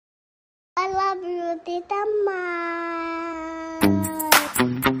I love you, Tita Ma.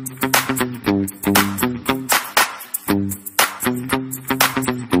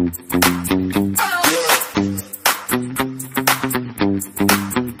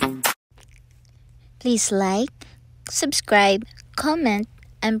 Please like, subscribe, comment,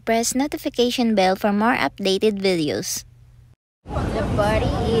 and press notification bell for more updated videos. The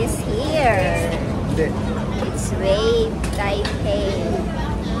party is here. It's Wave Taipei.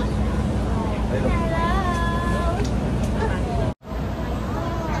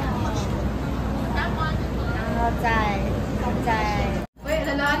 Uy,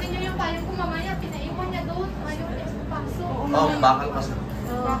 lalaanin niyo yung payong ko mamaya. Pinaiwan niya doon. Ayaw niya pasok. Oh, bakal kasi.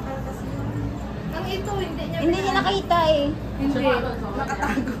 Bakal kasi yun. Nang ito, hindi niya nakita eh. Hindi.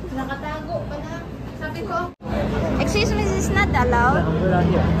 Nakatago. Nakatago pala. Sabi ko. Excuse me, this is not allowed?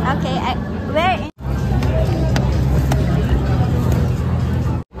 Okay, where?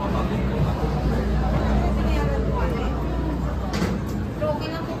 Okay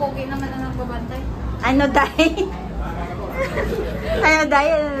lang po, okay naman na nagbabantay. Ano dahil? Ano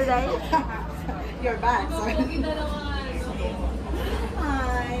dahil? You're back. Sorry.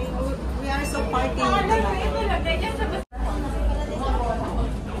 Hi. We are so partying tonight.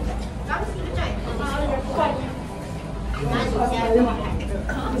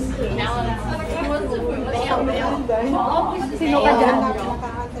 Sino ka dyan?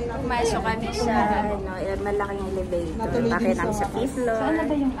 Pumasok kami sa malaking elevator. Bakit kami sa 5th floor? Saan na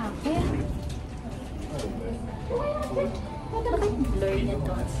ba yung akin? Bakit blur niya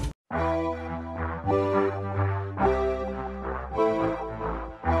to?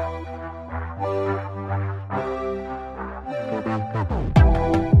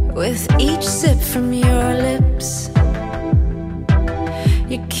 With each sip from your lips,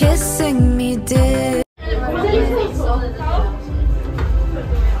 you're kissing me dear.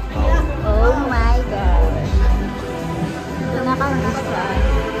 Oh my God. Ito na kami sa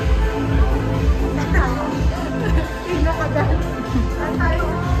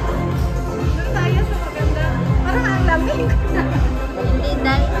Tayo sa maganda. Parang ang lamig. hindi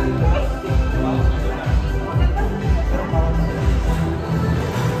dahil.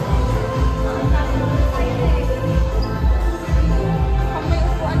 Pag may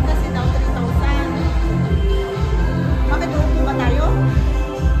upuan kasi daw 3,000. Bakit uupo ba tayo?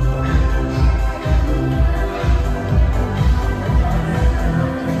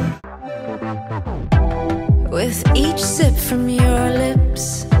 With each sip from your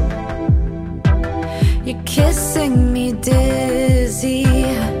lips, you're kissing me dizzy.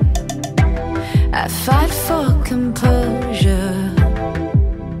 I fight for composure,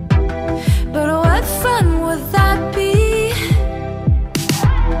 but what fun would that be?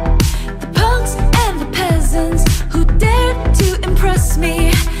 The punks and the peasants who dared to impress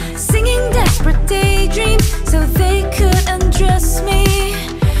me, singing desperate daydreams so they could undress me.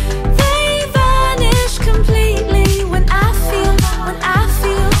 They vanish completely when I feel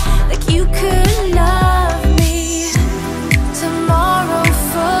like you could love me. Tomorrow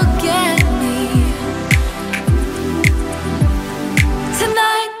forget me.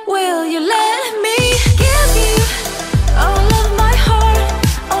 Tonight will you let me give you all of my heart,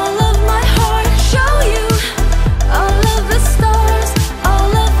 all of my heart, show you all of the stars,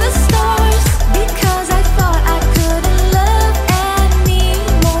 because I thought I couldn't love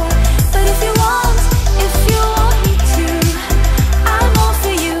anymore. But if you want me to, I'm all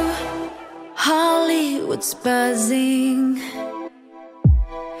for you. Hollywood's buzzing,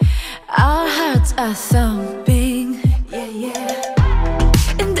 our hearts are thumping, yeah.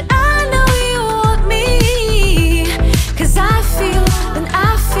 And I know you want me, 'cause I feel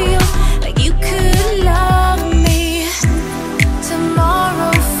like you could love me.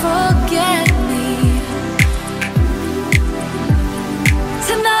 Tomorrow forget me.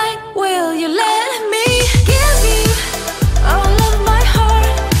 Tonight will you let me give you all of my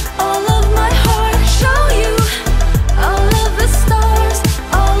heart, show you all of the stars,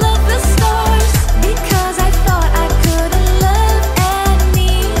 because I thought I couldn't love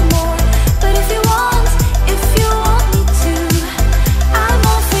anymore. But if you want me to, I'm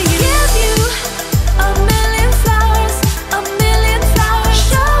all for you. Give you a million flowers,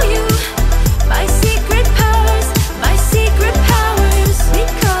 show you my secret powers,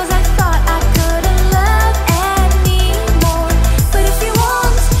 because I thought I couldn't love anymore. But if you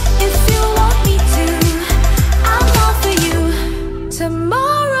want me to, I'm all for you.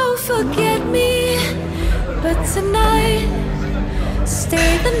 Tomorrow forget me, but tonight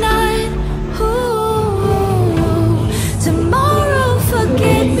stay the night. Ooh, tomorrow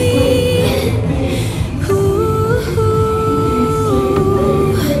forget me. Ooh.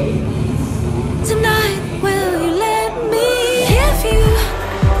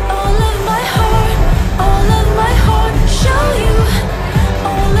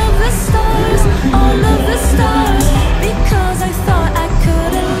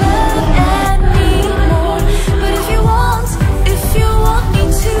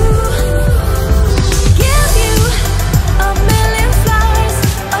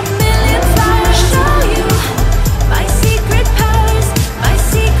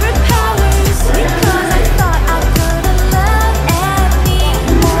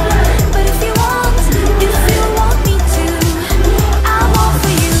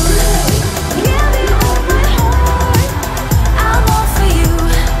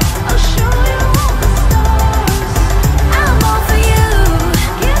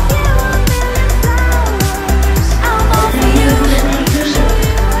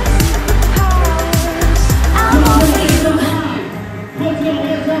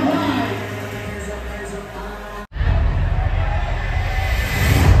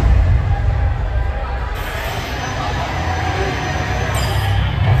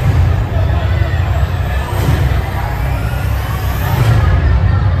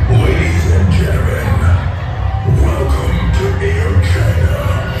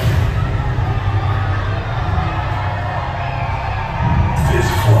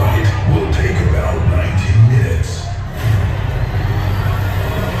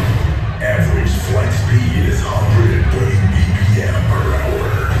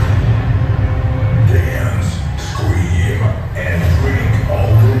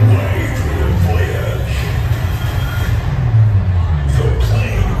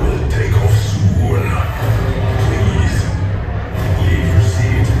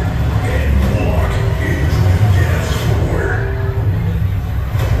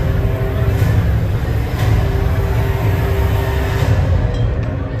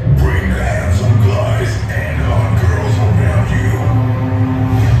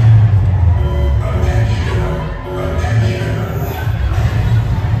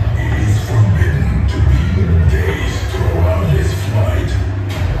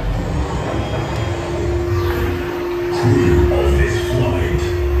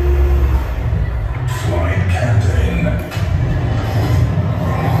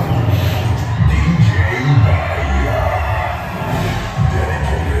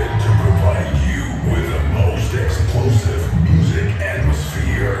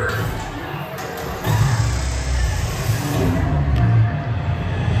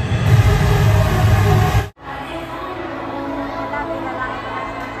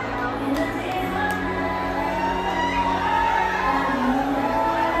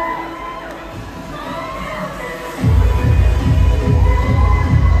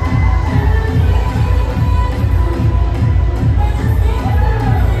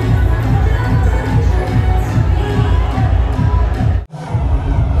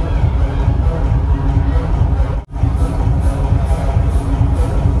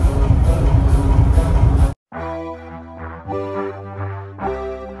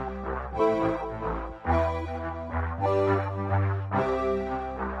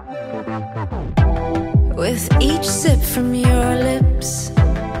 With each sip from your lips,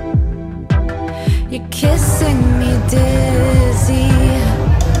 you're kissing me dizzy.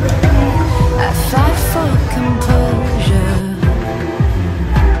 I fight for composure,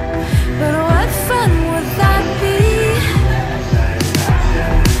 but what fun would that be?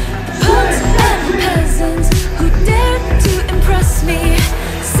 Punks and peasants who dared to impress me,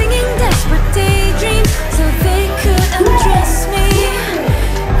 singing desperate daydreams so they could undress me.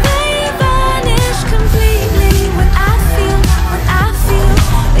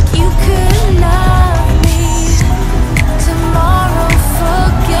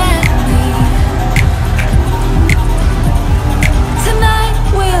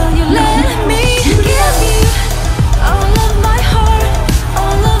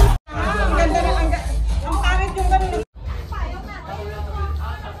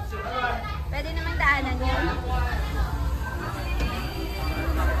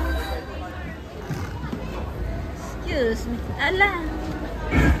 Excuse me. Ala.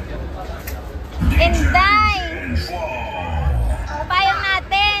 Inday! Payong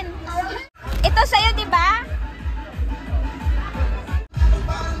natin. Ito sa'yo, di ba?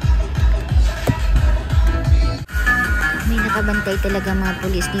 May nakabantay talaga mga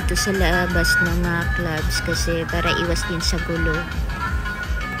pulis dito sa labas ng mga clubs kasi para iwas din sa gulo.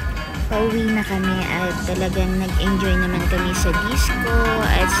 Pauwi na kami at talagang nag-enjoy naman kami sa disco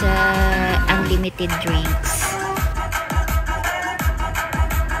at sa unlimited drinks.